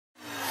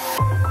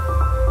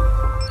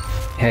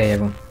Hey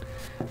everyone,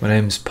 my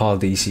name is Paul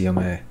Deasy. I'm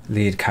a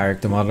lead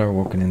character modeler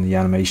working in the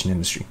animation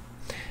industry.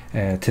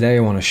 Today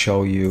I want to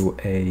show you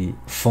a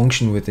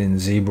function within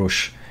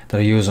ZBrush that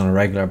I use on a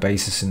regular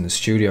basis in the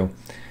studio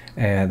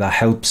that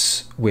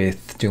helps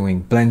with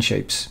doing blend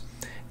shapes.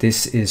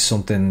 This is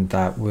something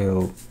that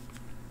will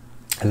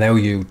allow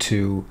you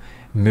to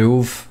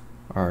move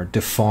or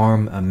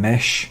deform a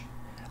mesh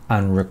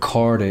and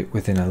record it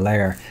within a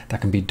layer that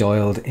can be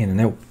dialed in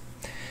and out.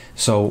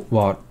 So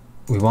what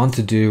we want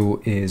to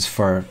do is,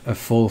 for a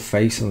full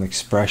facial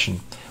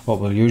expression, what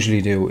we'll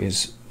usually do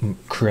is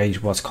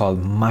create what's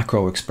called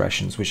macro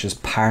expressions, which is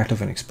part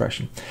of an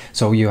expression.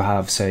 So you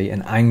have, say,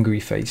 an angry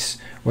face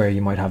where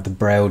you might have the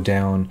brow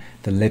down,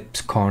 the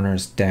lips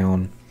corners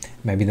down,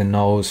 maybe the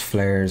nose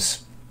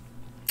flares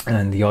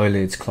and the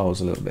eyelids close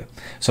a little bit.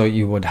 So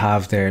you would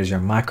have, there's your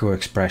macro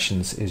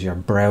expressions, is your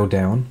brow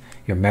down,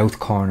 your mouth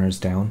corners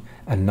down,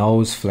 a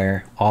nose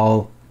flare,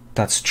 all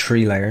that's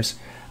 3 layers,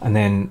 and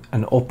then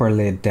an upper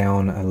lid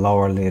down, a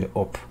lower lid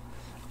up,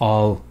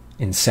 all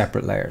in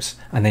separate layers.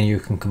 And then you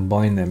can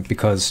combine them,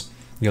 because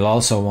you'll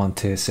also want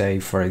to,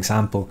 say, for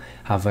example,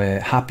 have a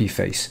happy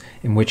face,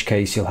 in which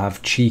case you'll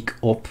have cheek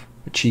up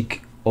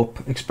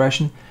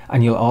expression,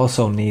 and you'll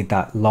also need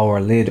that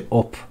lower lid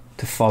up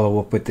to follow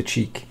up with the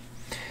cheek.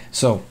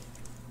 So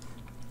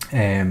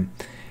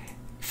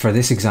for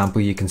this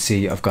example, you can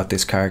see I've got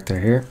this character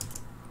here,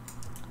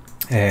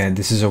 and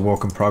this is a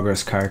work in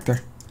progress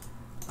character,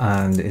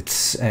 and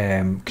it's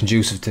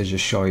conducive to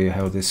just show you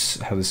how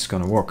this is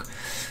going to work.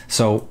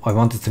 So I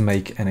wanted to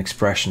make an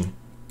expression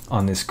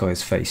on this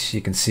guy's face. You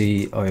can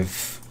see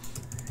I've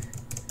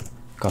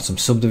got some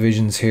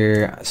subdivisions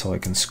here so I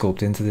can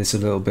sculpt into this a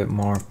little bit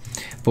more.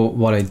 But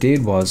what I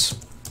did was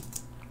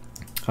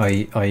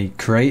I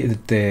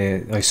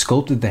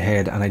sculpted the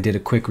head, and I did a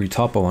quick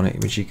retopo on it,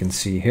 which you can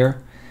see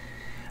here,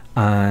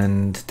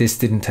 and this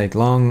didn't take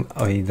long.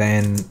 I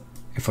then,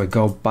 if I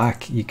go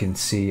back, you can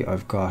see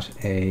I've got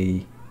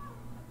a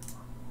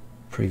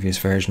previous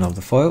version of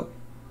the file.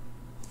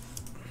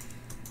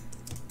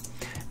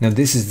 Now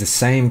this is the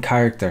same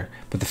character,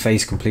 but the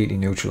face completely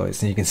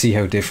neutralized, and you can see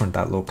how different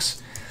that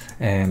looks.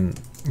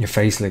 Your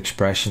facial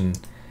expression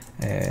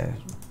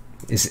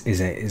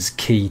is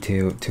key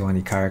to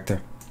any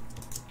character.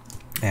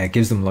 It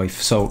gives them life.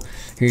 So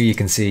here you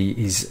can see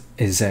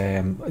his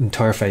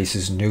entire face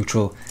is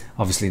neutral.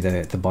 Obviously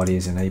the body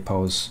is in A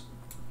pose.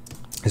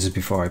 This is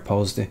before I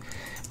posed it,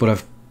 but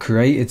I've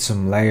created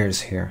some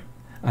layers here,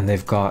 and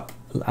they've got,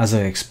 as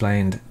I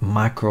explained,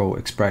 macro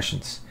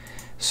expressions.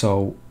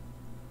 So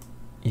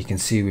you can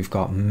see we've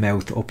got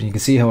mouth up, and you can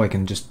see how I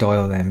can just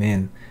dial them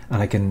in,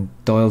 and I can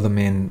dial them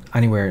in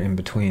anywhere in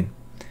between.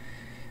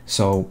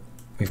 So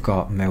we've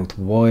got mouth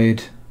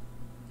wide,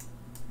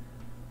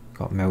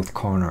 got mouth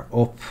corner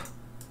up,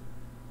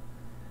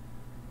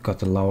 got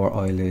the lower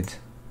eyelid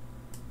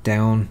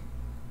down,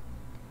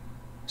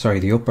 sorry,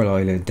 the upper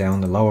eyelid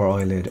down, the lower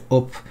eyelid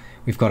up.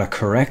 We've got a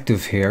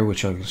corrective here,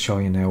 which I'll show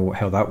you now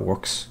how that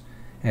works.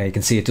 You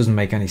can see it doesn't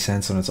make any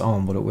sense on its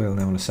own, but it will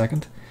now in a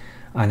second.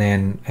 And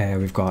then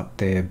we've got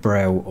the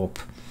brow up.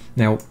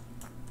 Now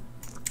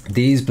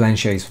these blend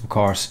shapes, of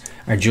course,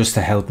 are just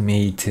to help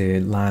me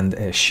to land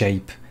a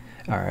shape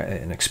or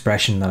an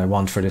expression that I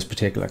want for this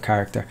particular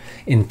character.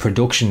 In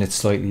production it's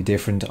slightly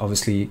different.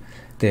 Obviously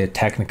the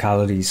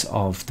technicalities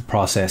of the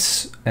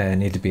process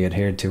need to be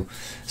adhered to.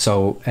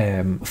 So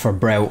for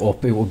brow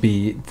up, it would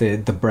be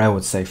the brow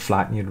would stay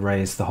flat, and you'd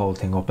raise the whole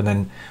thing up, and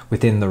then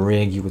within the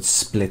rig you would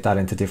split that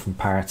into different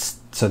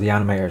parts so the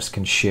animators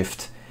can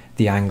shift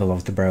the angle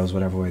of the brows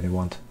whatever way they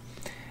want.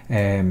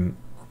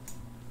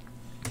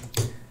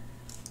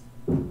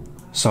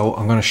 So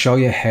I'm going to show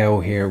you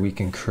how here we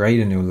can create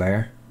a new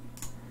layer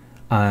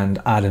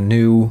and add a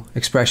new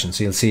expression.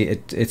 So you'll see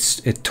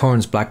it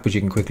turns black, but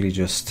you can quickly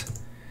just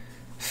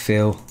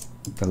fill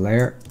the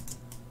layer,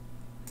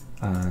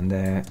 and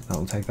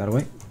that'll take that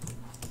away.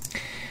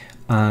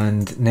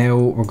 And now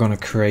we're going to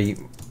create,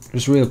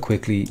 just real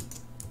quickly,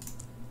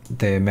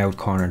 the mouth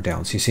corner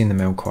down. So you've seen the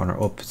mouth corner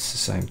up, it's the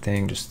same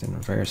thing, just in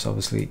reverse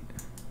obviously.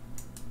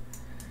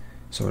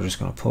 So we're just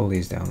going to pull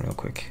these down real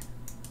quick.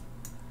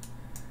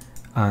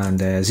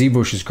 And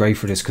ZBrush is great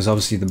for this, because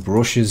obviously the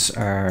brushes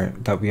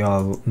that we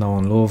all know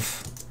and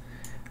love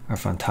are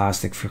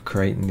fantastic for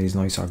creating these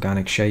nice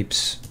organic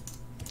shapes.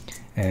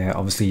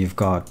 Obviously you've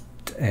got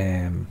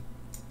the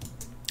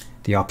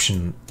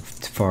option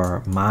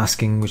for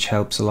masking, which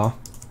helps a lot.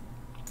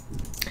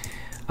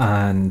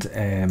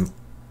 And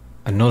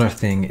another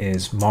thing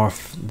is the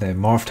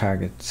morph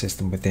target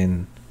system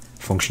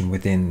function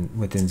within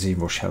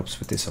ZBrush helps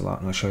with this a lot,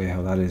 and I'll show you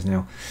how that is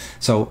now.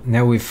 So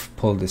now we've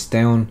pulled this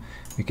down,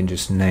 we can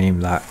just name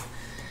that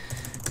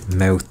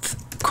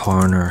mouth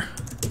corner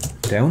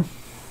down.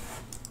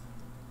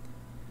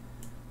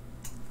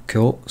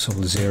 Cool, so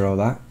we'll 0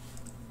 that.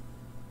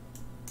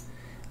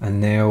 And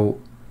now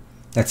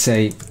let's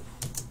say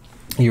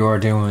you are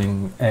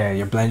doing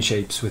your blend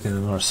shapes within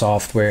another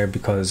software,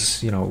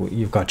 because you know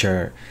you've got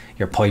your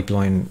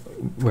pipeline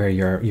where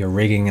your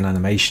rigging and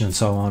animation and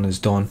so on is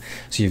done,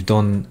 so you've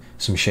done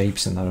some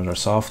shapes in that other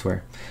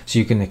software, so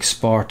you can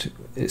export,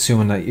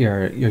 assuming that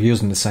you're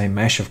using the same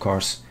mesh, of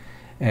course,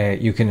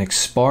 you can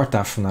export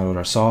that from that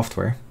other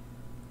software.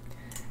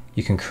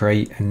 You can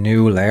create a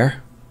new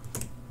layer,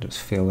 just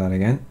fill that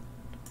again,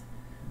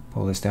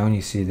 pull this down,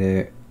 you see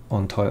the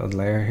untitled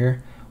layer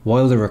here.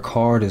 While the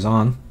record is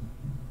on,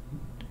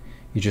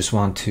 you just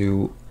want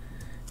to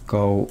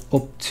go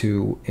up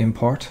to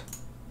import,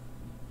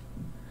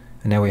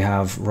 and now we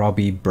have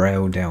Robbie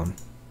Brow Down.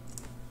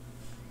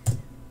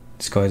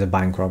 This guy's a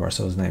bank robber,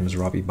 so his name is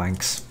Robbie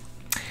Banks.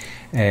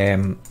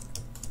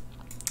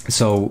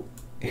 So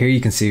here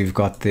you can see we've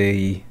got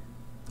the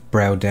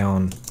brow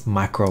down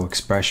macro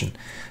expression.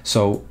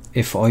 So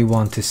if I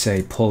want to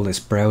say pull this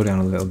brow down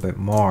a little bit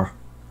more,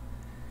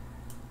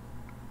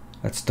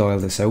 let's dial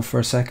this out for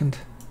a second.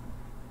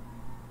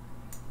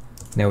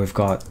 Now we've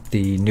got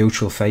the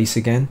neutral face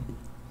again.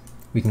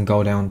 We can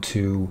go down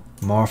to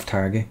morph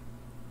target,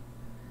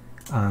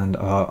 and I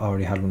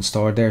already had one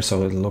stored there,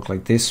 so it'll look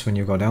like this when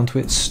you go down to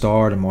it.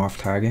 Store the morph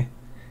target,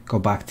 go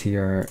back to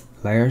your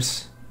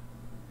layers,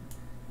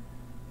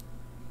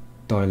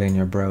 dial in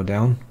your brow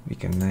down. We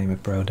can name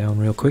it brow down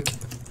real quick.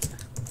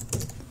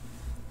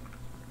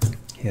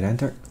 Hit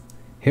enter,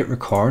 hit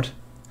record,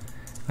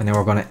 and now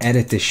we're going to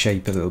edit this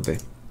shape a little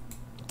bit.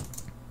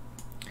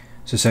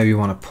 So say we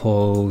want to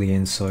pull the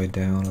inside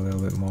down a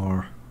little bit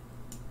more,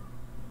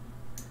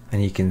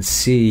 and you can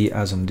see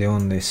as I'm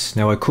doing this,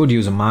 now I could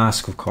use a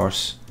mask, of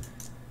course,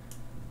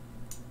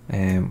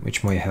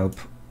 which might help,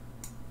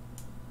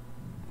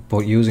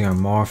 but using our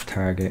morph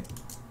target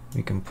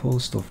we can pull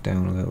stuff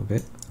down a little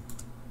bit,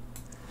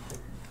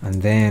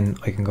 and then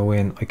I can go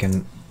in, I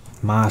can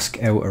mask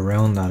out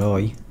around that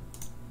eye,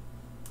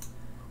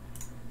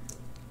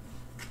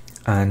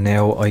 and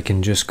now I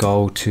can just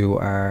go to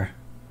our,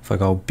 if I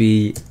go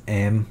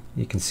BM,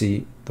 you can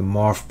see the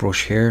morph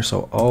brush here,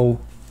 so O,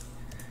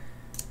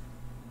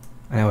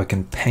 and now I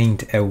can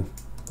paint out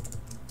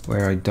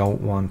where I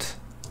don't want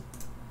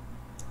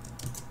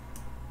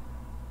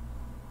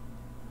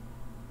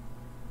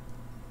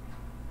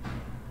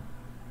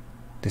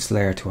this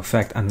layer to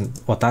affect, and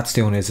what that's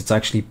doing is it's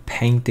actually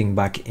painting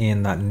back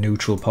in that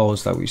neutral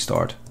pose that we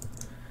stored.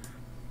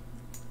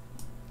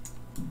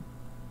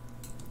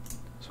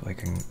 So I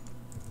can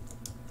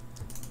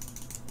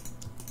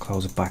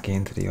close it back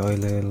into the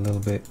eyelid a little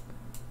bit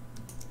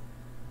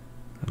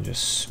and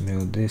just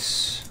smooth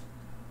this,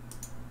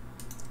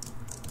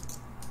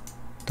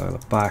 dial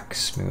it back,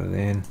 smooth it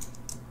in,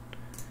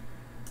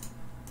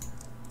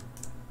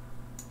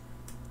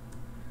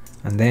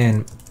 and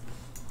then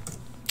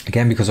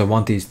again, because I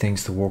want these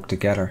things to work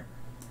together,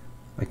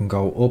 I can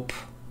go up,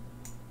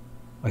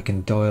 I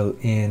can dial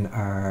in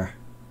our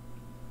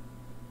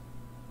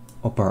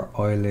upper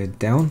eyelid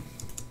down,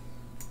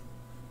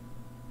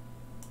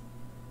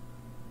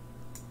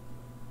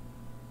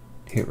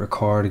 hit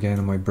record again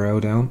on my brow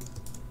down,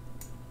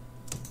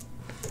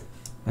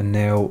 and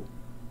now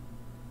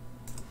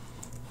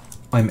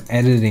I'm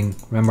editing,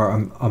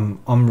 remember I'm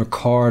on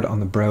record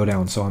on the brow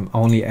down, so I'm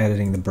only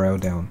editing the brow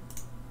down,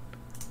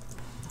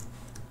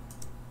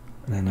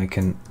 and then I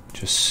can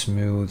just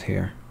smooth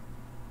here.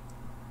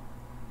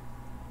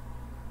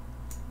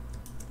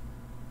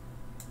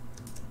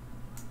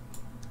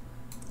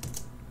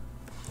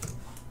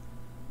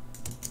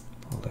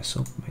 Pull this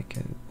up, make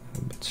it a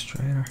little bit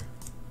straighter.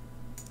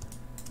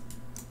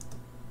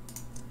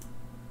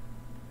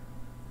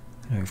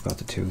 Now we've got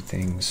the two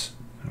things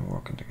kind of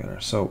working together.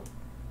 So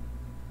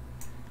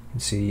you can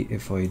see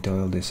if I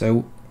dial this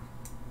out,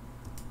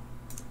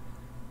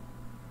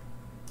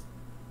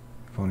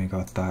 I've only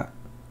got that.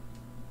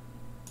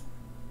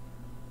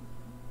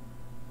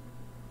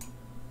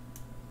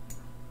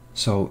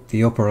 So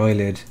the upper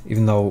eyelid,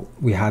 even though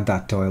we had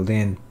that dialed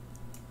in,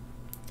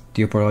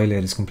 the upper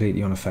eyelid is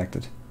completely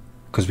unaffected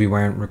because we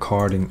weren't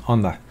recording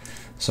on that.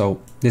 So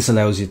this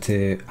allows you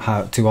to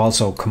have to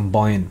also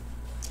combine,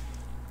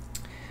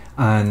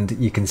 and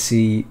you can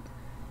see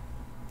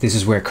this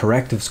is where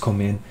correctives come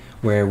in,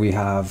 where we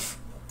have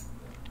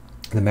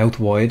the mouth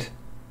wide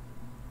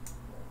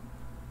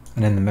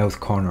and then the mouth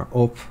corner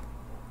up,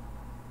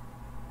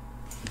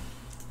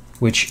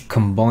 which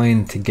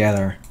combine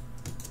together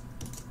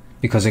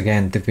because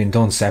again they've been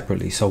done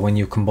separately. So when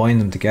you combine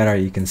them together,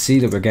 you can see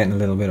that we're getting a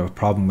little bit of a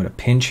problem with a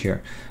pinch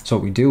here. So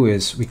what we do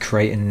is we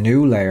create a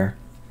new layer,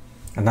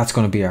 and that's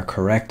going to be our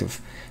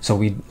corrective. So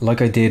we,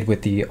 like I did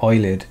with the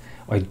eyelid,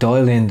 I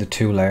dial in the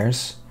two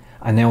layers,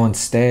 and now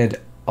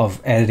instead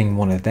of editing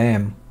one of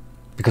them,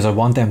 because I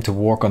want them to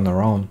work on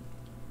their own,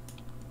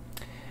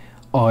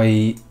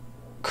 I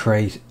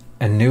create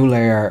a new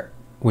layer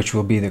which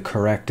will be the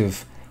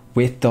corrective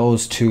with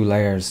those two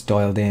layers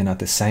dialed in at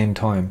the same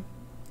time,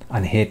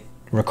 and hit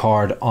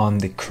record on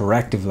the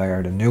corrective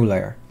layer, the new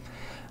layer.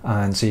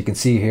 And so you can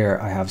see here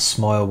I have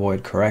smile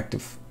wide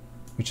corrective,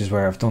 which is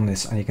where I've done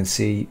this, and you can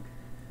see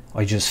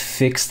I just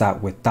fixed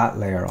that with that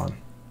layer on,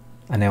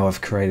 and now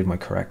I've created my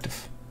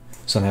corrective.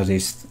 So now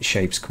these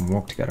shapes can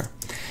work together.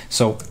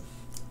 So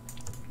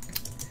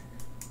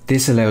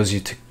this allows you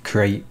to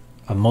create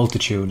a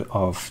multitude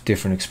of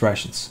different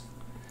expressions.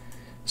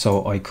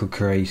 So I could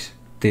create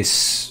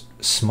this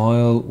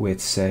smile with,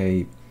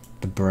 say,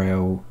 the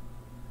brow,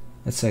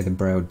 let's say the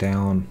brow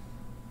down.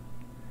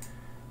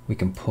 We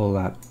can pull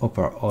that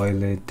upper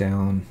eyelid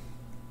down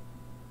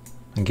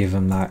and give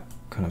him that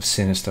kind of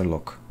sinister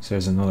look. So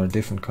there's another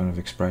different kind of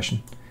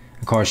expression.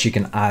 Of course, you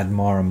can add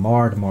more and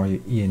more the more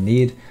you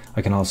need.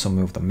 I can also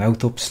move the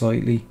mouth up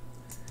slightly.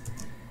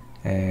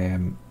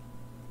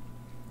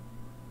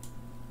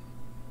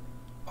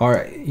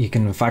 Or you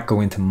can in fact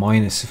go into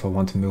minus if I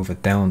want to move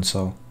it down,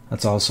 so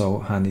that's also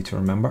handy to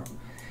remember.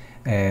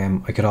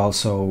 I could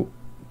also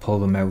pull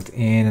the mouth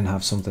in and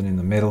have something in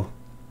the middle.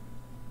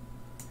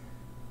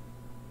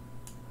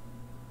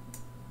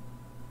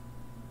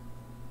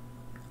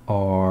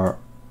 Or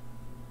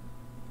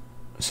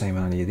same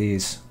on any of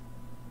these,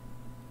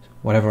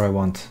 whatever I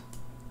want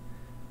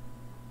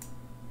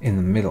in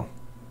the middle.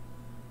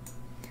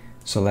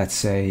 So let's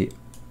say,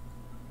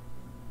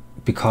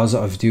 because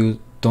I've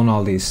done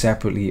all these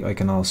separately, I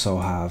can also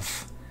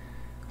have,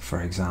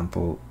 for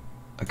example,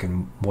 I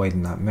can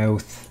widen that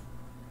mouth.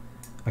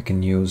 I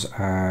can use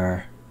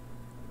our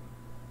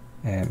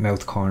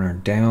mouth corner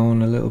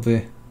down a little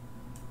bit,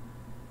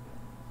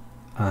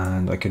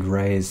 and I could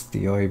raise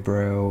the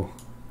eyebrow,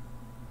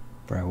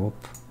 brow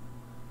up,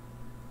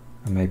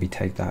 and maybe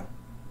take that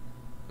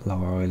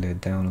lower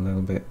eyelid down a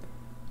little bit,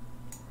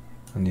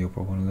 and the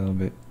upper one a little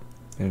bit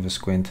of a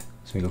squint,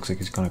 so he looks like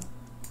he's gonna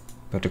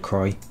about to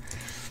cry.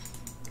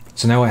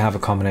 So now I have a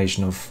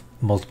combination of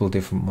multiple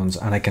different ones,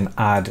 and I can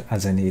add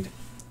as I need.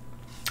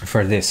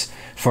 For this,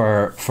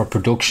 for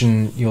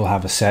production, you'll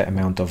have a set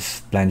amount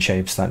of blend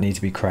shapes that need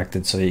to be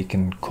corrected so you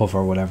can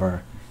cover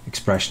whatever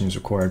expression is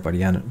required by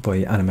the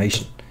by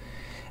animation.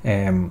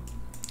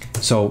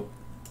 So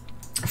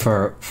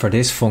for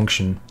this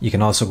function, you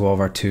can also go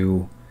over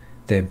to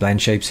the blend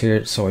shapes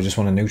here. So I just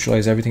want to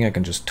neutralize everything. I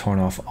can just turn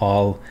off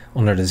all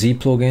under the Z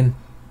plugin.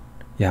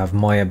 You have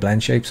Maya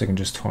blend shapes. I can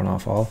just turn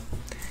off all,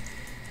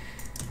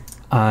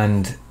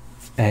 and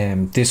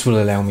this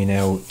will allow me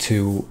now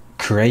to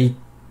create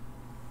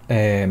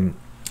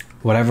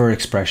whatever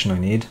expression I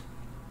need.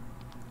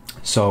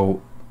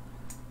 So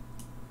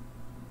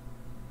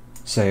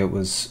say it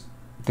was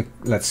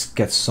let's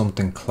get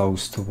something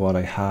close to what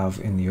I have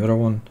in the other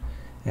one.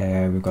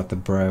 We've got the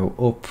brow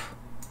up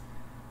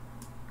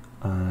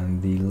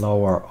and the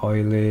lower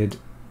eyelid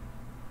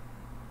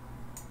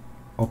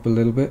up a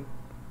little bit,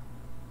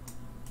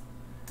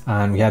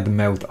 and we had the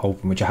mouth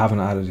open, which I haven't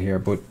added here,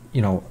 but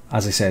you know,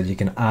 as I said, you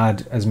can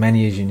add as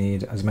many as you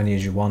need, as many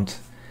as you want.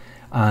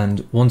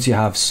 And once you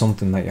have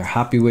something that you're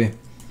happy with,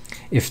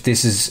 if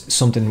this is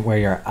something where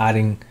you're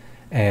adding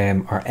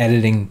or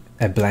editing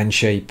a blend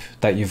shape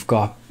that you've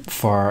got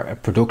for a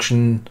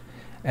production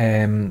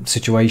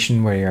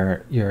situation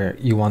where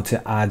you want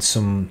to add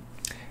some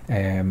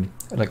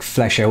like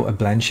flesh out a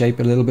blend shape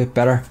a little bit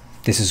better,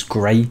 this is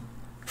great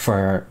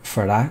for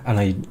that, and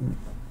I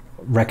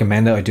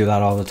recommend it. I do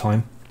that all the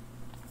time.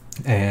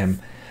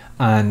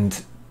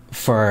 And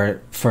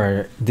for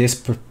this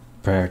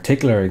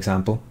particular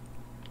example,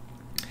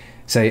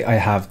 say I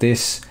have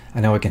this,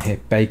 and now I can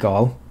hit bake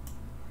all,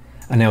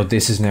 and now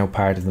this is now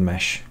part of the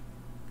mesh.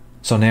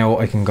 So now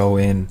I can go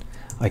in,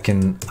 I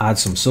can add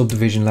some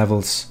subdivision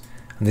levels,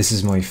 and this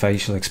is my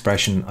facial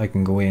expression. I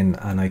can go in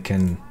and I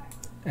can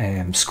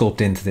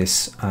sculpt into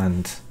this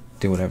and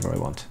do whatever I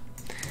want.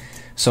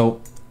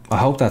 So I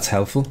hope that's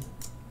helpful.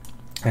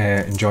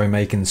 Enjoy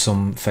making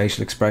some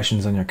facial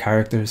expressions on your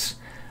characters,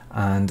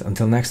 and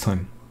until next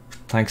time,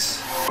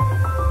 thanks.